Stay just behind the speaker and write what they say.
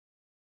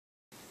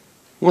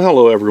Well,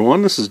 hello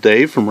everyone, this is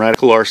Dave from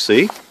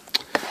RadicalRC.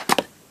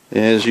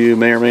 As you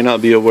may or may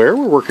not be aware,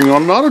 we're working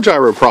on an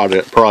autogyro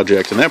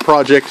project, and that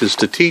project is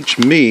to teach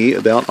me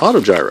about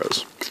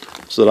autogyros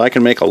so that I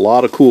can make a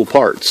lot of cool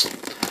parts.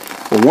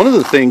 Well, one of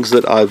the things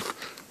that I've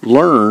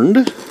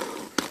learned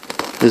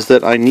is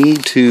that I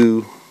need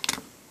to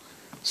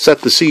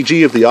set the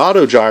CG of the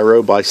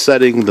autogyro by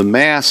setting the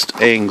mast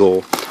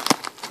angle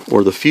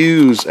or the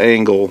fuse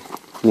angle.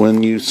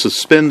 When you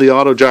suspend the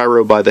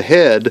autogyro by the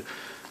head,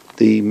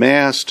 the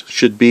mast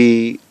should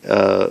be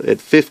at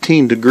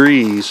 15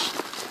 degrees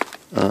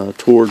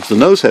towards the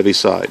nose heavy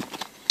side.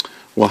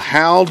 Well,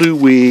 how do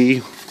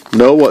we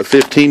know what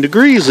 15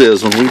 degrees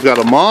is when we've got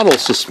a model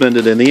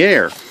suspended in the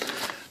air?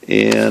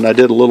 And I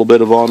did a little bit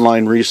of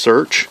online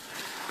research,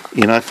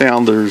 and I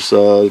found there's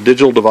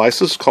digital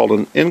devices called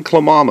an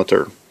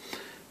Inclinometer.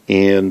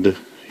 And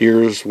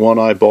here's one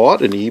I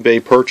bought, an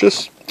eBay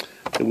purchase.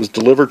 It was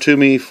delivered to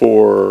me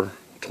for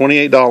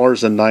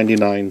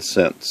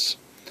 $28.99.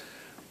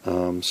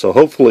 So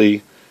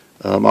hopefully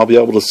I'll be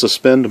able to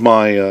suspend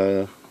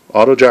my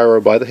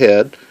autogyro by the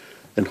head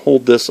and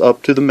hold this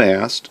up to the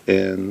mast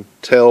and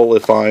tell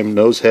if I'm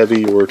nose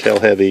heavy or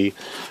tail heavy,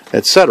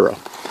 etc.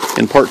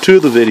 In part 2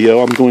 of the video,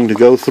 I'm going to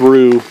go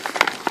through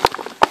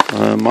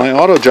my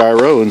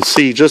autogyro and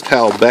see just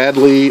how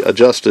badly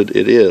adjusted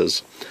it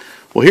is.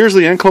 Well, here's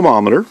the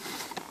inclinometer.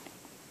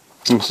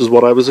 This is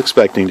what I was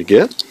expecting to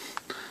get.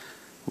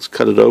 Let's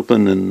cut it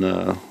open,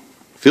 and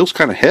feels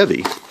kind of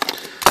heavy.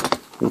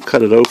 We'll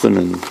cut it open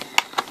and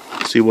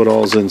see what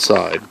all's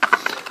inside.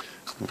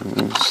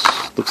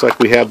 Looks like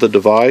we have the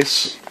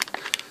device.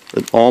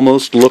 It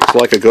almost looks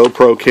like a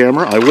GoPro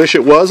camera. I wish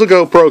it was a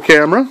GoPro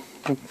camera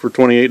for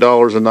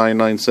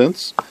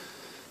 $28.99,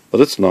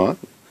 but it's not.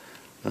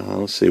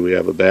 Let's see, we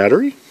have a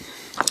battery.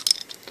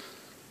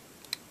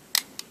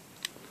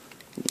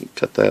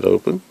 Cut that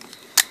open.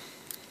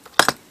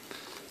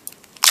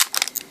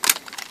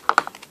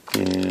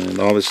 And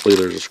obviously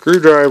there's a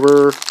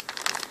screwdriver.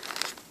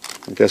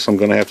 I guess I'm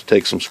going to have to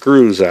take some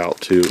screws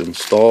out to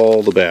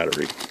install the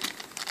battery.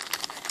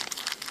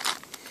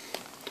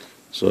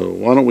 So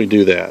why don't we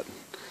do that?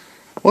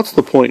 What's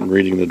the point in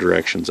reading the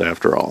directions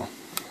after all?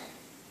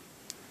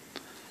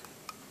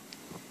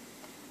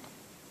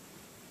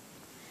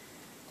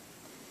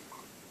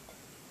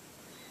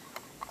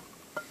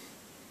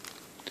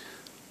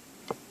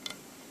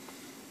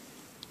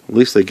 At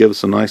least they give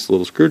us a nice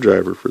little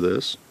screwdriver for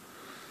this.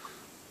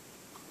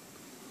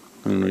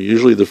 I don't know,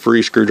 usually the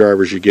free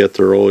screwdrivers you get,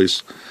 they're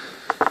always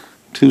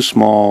too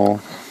small,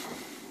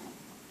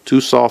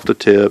 too soft a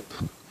tip.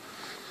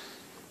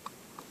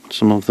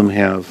 Some of them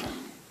have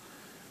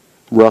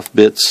rough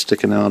bits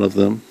sticking out of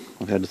them.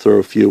 I've had to throw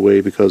a few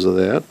away because of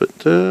that, but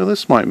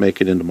this might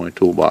make it into my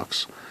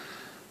toolbox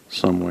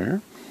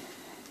somewhere.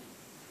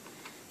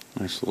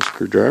 Nice little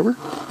screwdriver.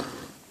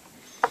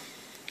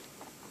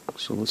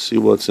 So let's see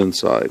what's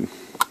inside.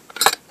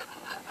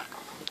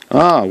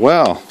 Ah,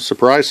 well,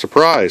 surprise,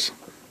 surprise.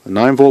 A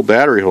 9-volt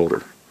battery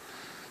holder.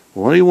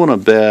 What do you want to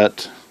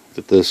bet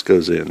that this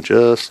goes in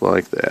just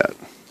like that?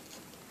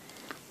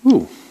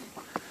 Ooh,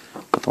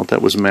 I thought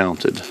that was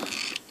mounted.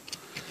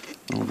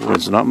 Oh boy,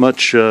 there's not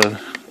much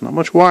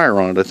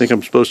wire on it. I think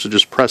I'm supposed to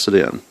just press it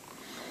in.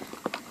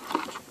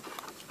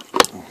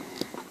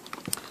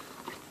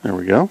 There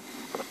we go.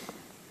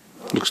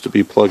 Looks to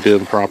be plugged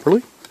in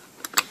properly.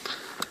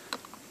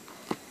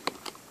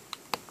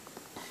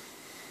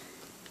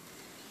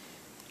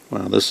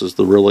 Wow, this is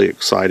the really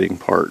exciting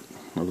part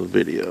of the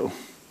video.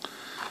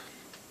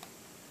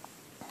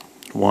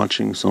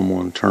 Watching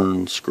someone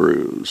turn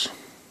screws.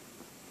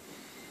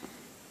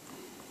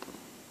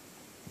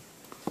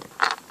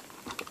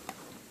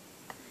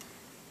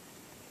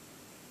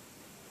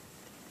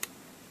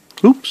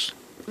 Oops.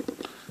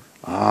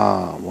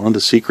 Ah, one of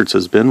the secrets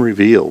has been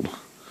revealed.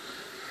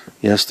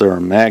 Yes, there are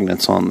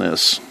magnets on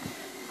this.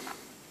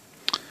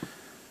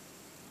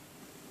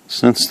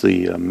 Since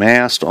the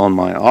mast on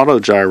my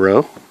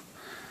autogyro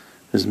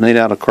is made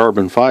out of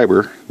carbon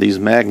fiber, these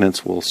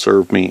magnets will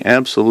serve me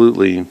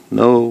absolutely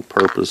no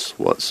purpose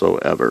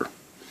whatsoever.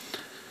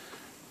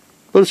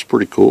 But it's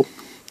pretty cool.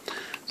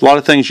 There's a lot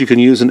of things you can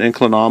use an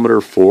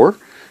inclinometer for.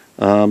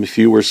 If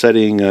you were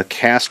setting a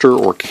caster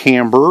or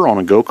camber on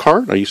a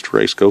go-kart, I used to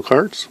race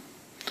go-karts,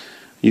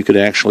 you could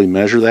actually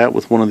measure that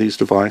with one of these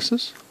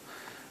devices.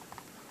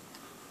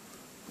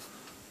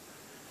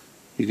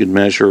 You could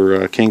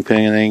measure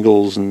kingpin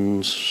angles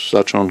and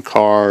such on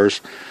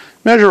cars.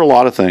 Measure a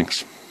lot of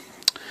things.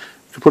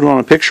 You can put it on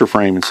a picture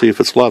frame and see if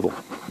it's level.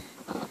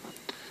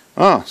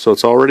 Ah, so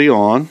it's already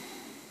on.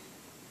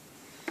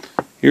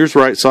 Here's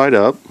right side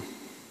up.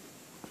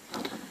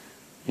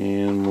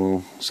 And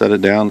we'll set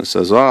it down. It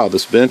says, ah,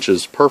 this bench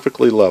is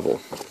perfectly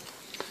level.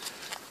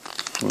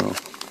 Well,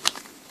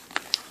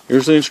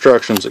 here's the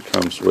instructions it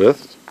comes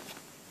with.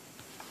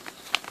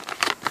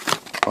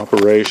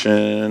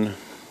 Operation.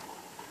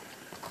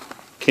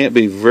 Can't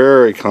be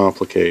very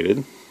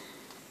complicated.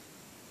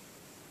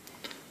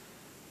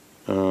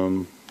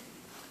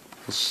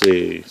 Let's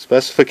see,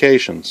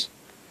 specifications.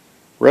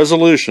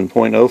 Resolution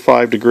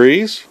 0.05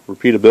 degrees,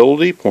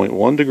 repeatability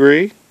 0.1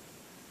 degree,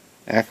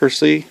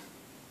 accuracy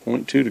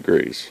 0.2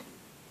 degrees,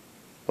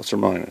 plus or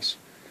minus.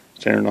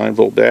 Standard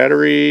 9-volt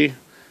battery,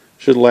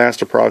 should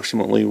last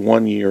approximately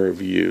 1 year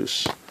of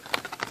use.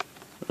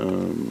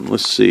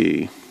 Let's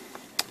see.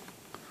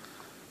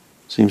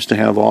 Seems to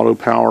have auto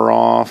power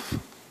off.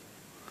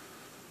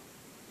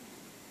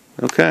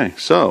 Okay,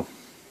 so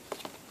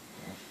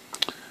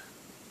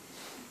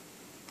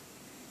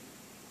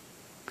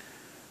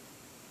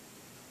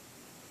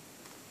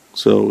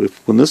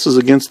when this is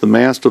against the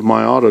mast of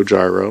my auto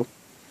gyro,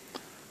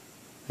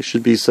 it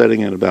should be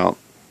setting at about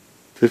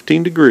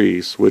 15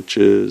 degrees, which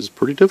is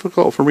pretty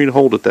difficult for me to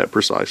hold it that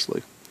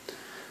precisely.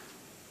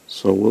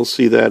 So we'll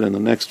see that in the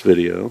next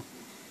video.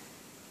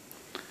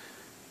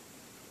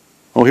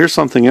 Oh, here's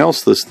something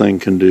else this thing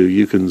can do.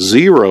 You can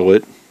zero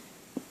it.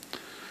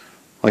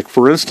 Like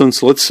for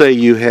instance, let's say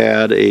you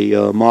had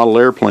a model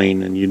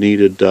airplane and you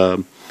needed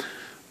 10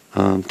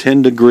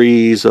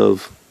 degrees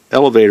of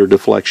elevator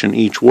deflection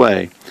each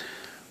way.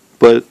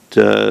 But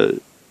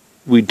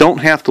we don't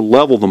have to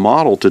level the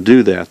model to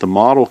do that. The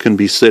model can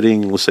be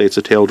sitting, let's say it's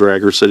a tail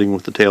dragger sitting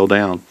with the tail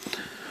down.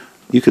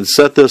 You could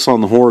set this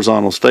on the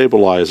horizontal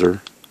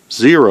stabilizer,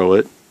 zero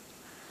it,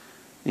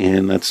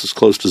 and that's as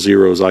close to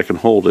zero as I can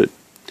hold it.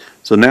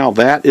 So now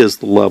that is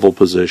the level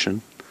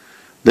position.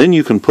 Then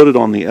you can put it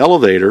on the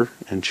elevator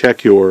and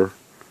check your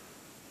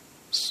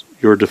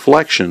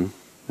deflection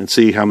and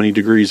see how many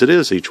degrees it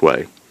is each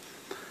way.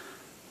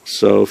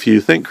 So if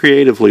you think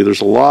creatively, there's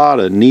a lot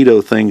of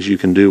neato things you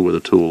can do with a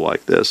tool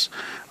like this.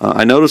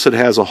 I notice it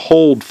has a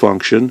hold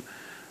function.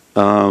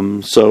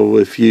 So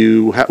if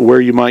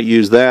where you might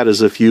use that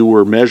is if you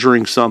were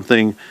measuring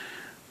something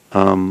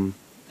and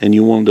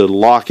you wanted to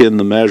lock in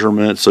the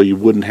measurement so you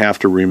wouldn't have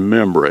to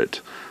remember it.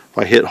 If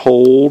I hit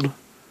hold,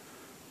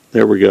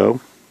 there we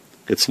go.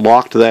 It's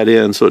locked that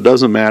in, so it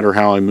doesn't matter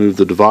how I move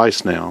the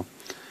device now.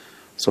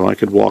 So I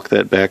could walk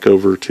that back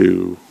over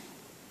to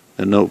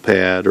a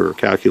notepad or a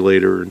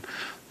calculator and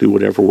do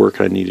whatever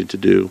work I needed to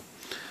do.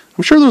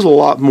 I'm sure there's a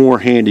lot more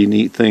handy,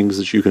 neat things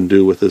that you can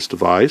do with this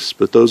device,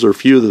 but those are a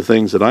few of the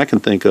things that I can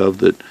think of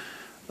that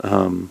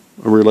are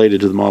related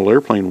to the model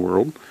airplane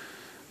world.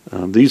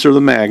 These are the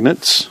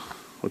magnets,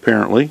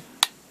 apparently.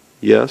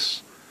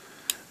 Yes.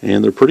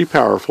 And they're pretty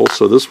powerful,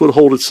 so this would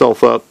hold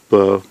itself up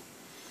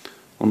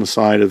on the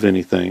side of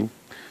anything.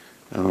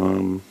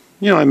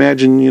 I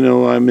imagine,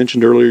 I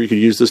mentioned earlier you could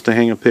use this to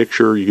hang a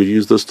picture, you could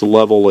use this to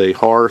level a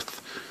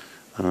hearth,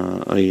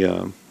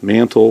 a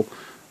mantle,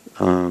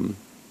 if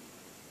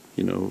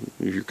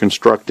you're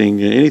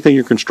constructing, anything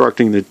you're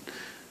constructing that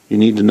you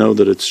need to know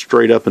that it's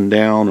straight up and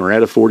down or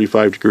at a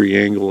 45-degree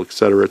angle,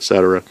 etc.,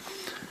 etc.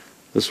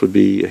 This would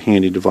be a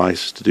handy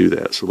device to do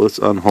that. So let's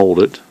unhold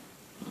it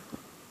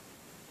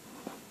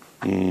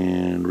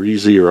and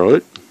re-zero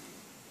it.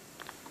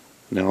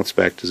 Now it's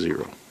back to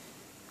zero.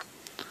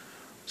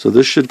 So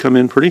this should come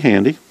in pretty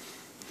handy.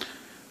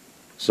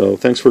 So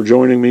thanks for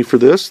joining me for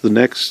this. The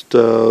next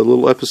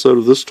little episode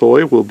of this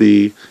toy will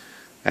be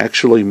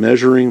actually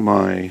measuring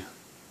my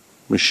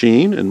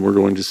machine, and we're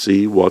going to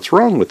see what's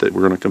wrong with it.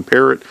 We're going to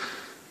compare it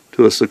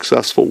to a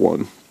successful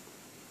one.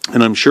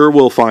 And I'm sure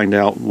we'll find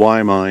out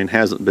why mine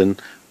hasn't been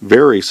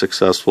very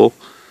successful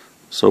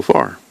so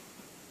far.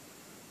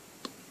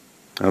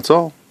 That's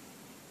all.